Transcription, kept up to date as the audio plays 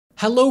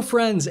Hello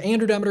friends,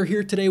 Andrew Demeter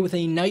here today with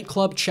a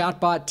Nightclub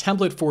Chatbot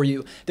template for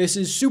you. This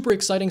is super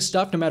exciting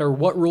stuff no matter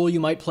what role you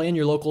might play in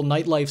your local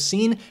nightlife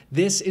scene.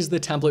 This is the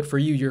template for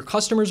you. Your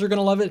customers are going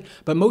to love it,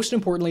 but most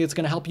importantly, it's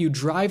going to help you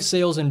drive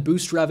sales and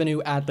boost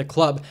revenue at the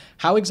club.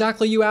 How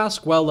exactly, you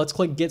ask? Well, let's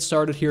click Get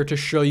Started here to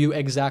show you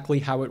exactly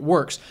how it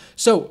works.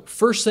 So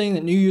first thing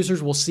that new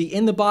users will see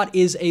in the bot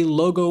is a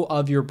logo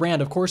of your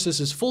brand. Of course, this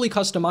is fully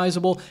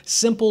customizable,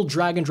 simple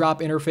drag and drop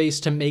interface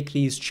to make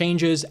these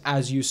changes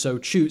as you so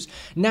choose.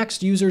 Next,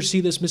 users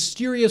see this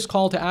mysterious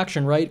call to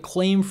action, right?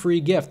 Claim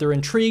free gift. They're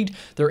intrigued,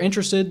 they're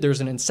interested,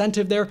 there's an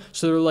incentive there.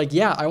 So they're like,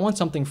 yeah, I want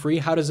something free.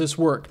 How does this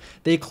work?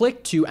 They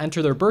click to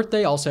enter their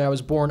birthday. I'll say I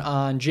was born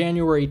on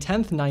January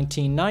 10th,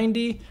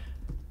 1990.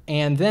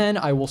 And then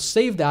I will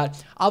save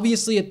that.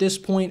 Obviously, at this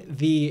point,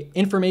 the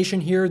information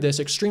here, this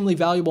extremely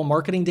valuable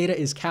marketing data,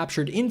 is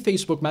captured in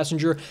Facebook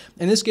Messenger,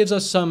 and this gives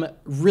us some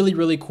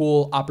really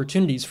cool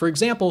opportunities. For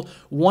example,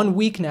 1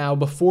 week now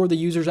before the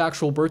user's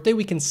actual birthday,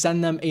 we can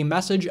send them a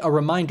message, a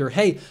reminder,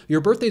 hey,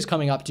 your birthday's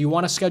coming up. Do you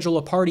want to schedule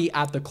a party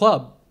at the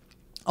club?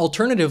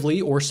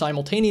 Alternatively, or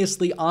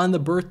simultaneously on the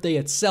birthday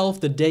itself,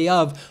 the day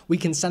of, we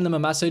can send them a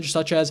message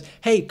such as,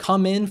 hey,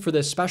 come in for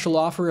this special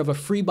offer of a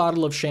free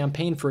bottle of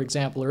champagne, for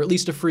example, or at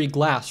least a free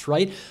glass,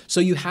 right? So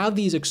you have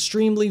these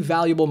extremely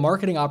valuable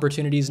marketing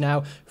opportunities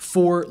now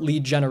for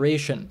lead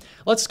generation.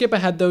 Let's skip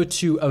ahead though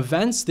to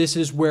events. This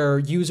is where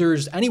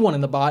users, anyone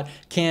in the bot,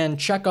 can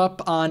check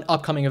up on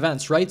upcoming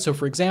events, right? So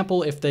for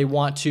example, if they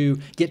want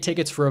to get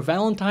tickets for a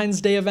Valentine's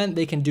Day event,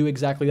 they can do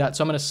exactly that.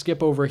 So I'm going to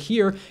skip over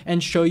here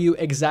and show you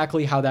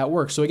exactly how that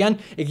works. So again,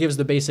 it gives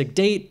the basic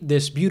date,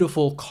 this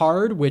beautiful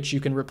card, which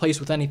you can replace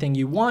with anything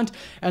you want,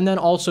 and then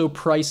also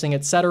pricing,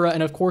 etc.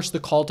 And of course, the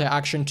call to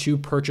action to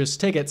purchase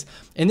tickets.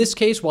 In this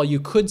case, while you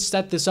could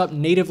set this up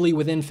natively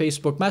within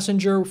Facebook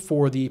Messenger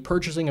for the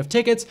purchasing of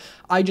tickets,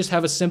 I just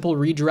have a simple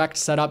redirect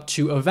set up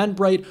to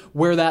Eventbrite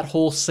where that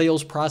whole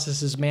sales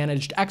process is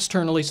managed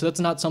externally. So that's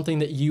not something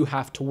that you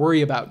have to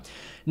worry about.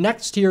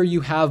 Next here,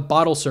 you have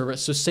bottle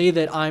service. So say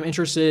that I'm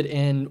interested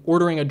in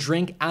ordering a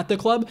drink at the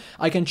club.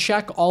 I can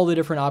check all the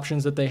different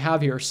options that they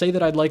have here. Say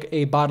that I'd like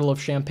a bottle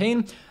of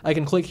champagne. I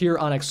can click here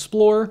on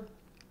Explore,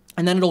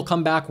 and then it'll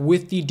come back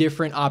with the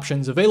different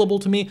options available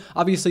to me.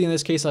 Obviously, in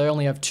this case, I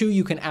only have 2.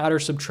 You can add or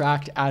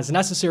subtract as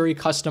necessary,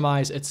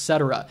 customize,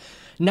 etc.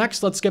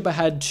 Next, let's skip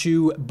ahead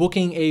to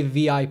booking a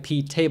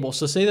VIP table.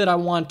 So say that I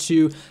want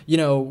to,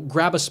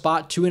 grab a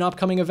spot to an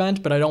upcoming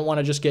event, but I don't want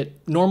to just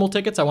get normal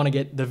tickets. I want to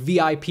get the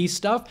VIP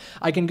stuff.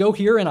 I can go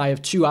here and I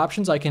have 2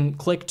 options. I can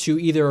click to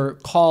either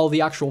call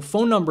the actual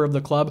phone number of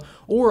the club,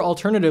 or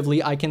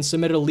alternatively, I can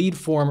submit a lead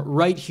form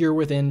right here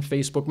within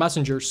Facebook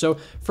Messenger. So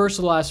first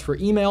it'll ask for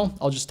email.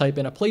 I'll just type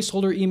in a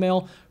placeholder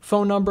email,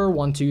 phone number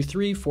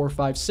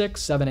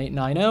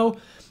 123-456-7890.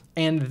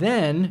 And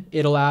then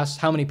it'll ask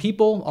how many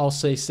people. I'll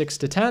say 6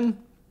 to 10.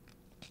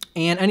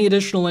 And any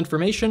additional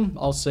information,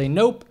 I'll say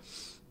nope.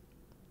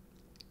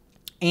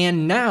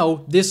 And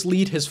now this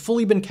lead has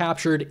fully been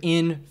captured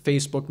in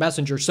Facebook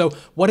Messenger. So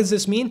what does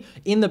this mean?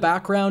 In the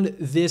background,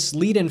 this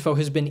lead info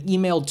has been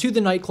emailed to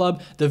the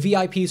nightclub. The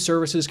VIP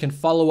services can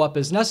follow up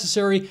as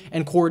necessary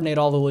and coordinate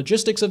all the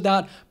logistics of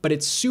that. But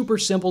it's super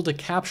simple to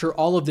capture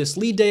all of this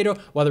lead data,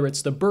 whether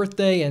it's the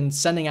birthday and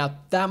sending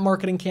out that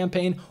marketing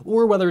campaign,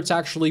 or whether it's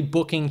actually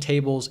booking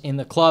tables in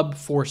the club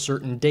for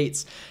certain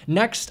dates.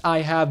 Next,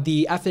 I have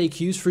the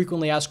FAQs,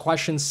 frequently asked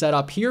questions, set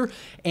up here.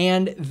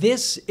 And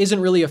this isn't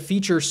really a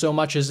feature so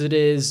much as it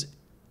is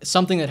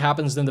something that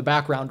happens in the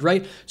background,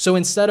 right? So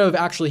instead of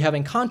actually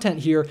having content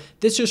here,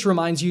 this just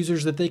reminds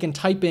users that they can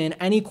type in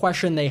any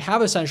question they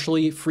have,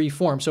 essentially free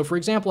form. So for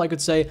example, I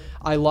could say,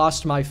 I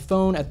lost my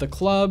phone at the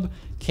club.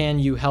 Can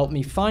you help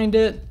me find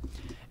it?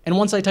 And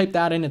once I type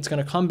that in, it's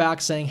going to come back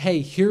saying,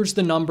 hey, here's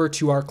the number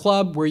to our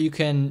club where you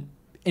can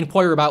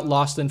inquire about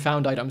lost and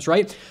found items,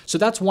 right? So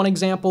that's one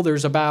example.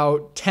 There's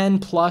about 10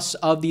 plus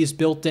of these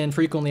built-in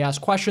frequently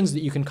asked questions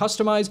that you can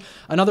customize.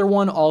 Another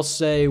one, I'll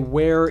say,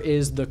 where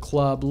is the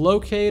club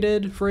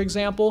located, for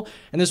example?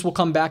 And this will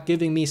come back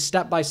giving me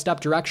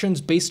step-by-step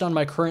directions based on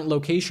my current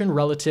location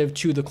relative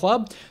to the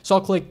club. So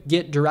I'll click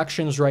Get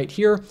Directions right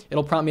here.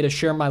 It'll prompt me to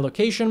share my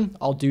location.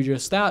 I'll do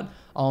just that.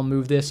 I'll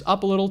move this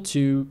up a little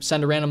to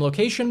send a random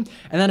location.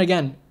 And then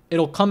again,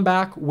 it'll come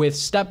back with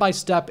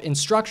step-by-step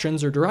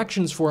instructions or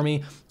directions for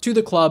me to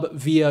the club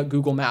via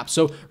Google Maps.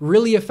 So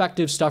really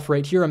effective stuff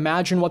right here.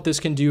 Imagine what this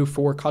can do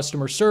for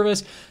customer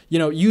service.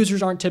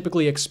 Users aren't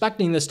typically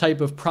expecting this type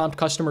of prompt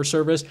customer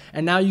service,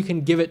 and now you can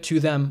give it to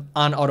them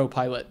on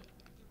autopilot.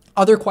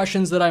 Other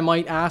questions that I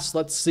might ask,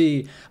 let's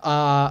see,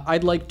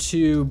 I'd like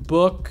to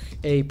book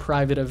a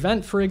private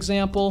event, for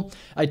example.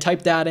 I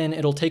type that in,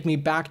 it'll take me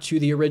back to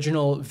the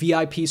original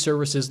VIP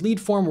services lead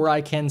form where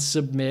I can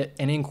submit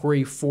an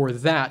inquiry for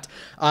that.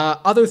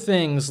 Other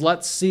things,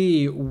 let's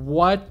see,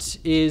 what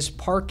is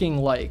parking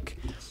like?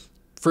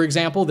 For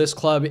example, this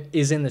club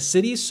is in the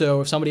city,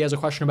 so if somebody has a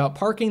question about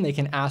parking, they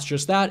can ask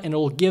just that, and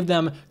it'll give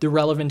them the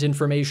relevant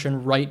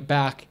information right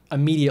back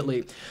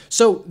immediately.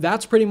 So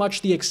that's pretty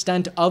much the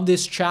extent of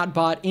this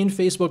chatbot in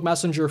Facebook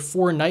Messenger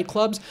for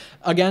nightclubs.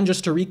 Again,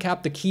 just to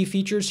recap the key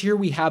features here,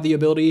 we have the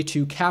ability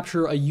to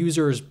capture a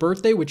user's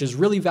birthday, which is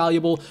really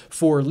valuable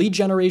for lead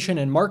generation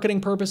and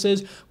marketing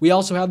purposes. We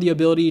also have the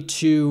ability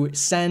to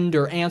send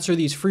or answer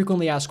these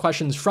frequently asked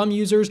questions from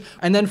users.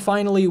 And then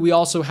finally, we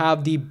also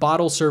have the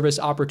bottle service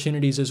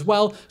opportunities as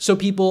well. So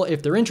people,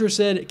 if they're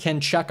interested, can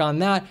check on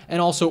that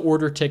and also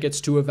order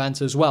tickets to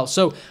events as well.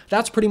 So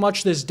that's pretty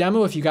much this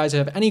demo. If you guys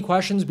have any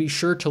questions, be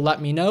sure to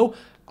let me know.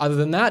 Other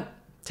than that,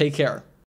 take care.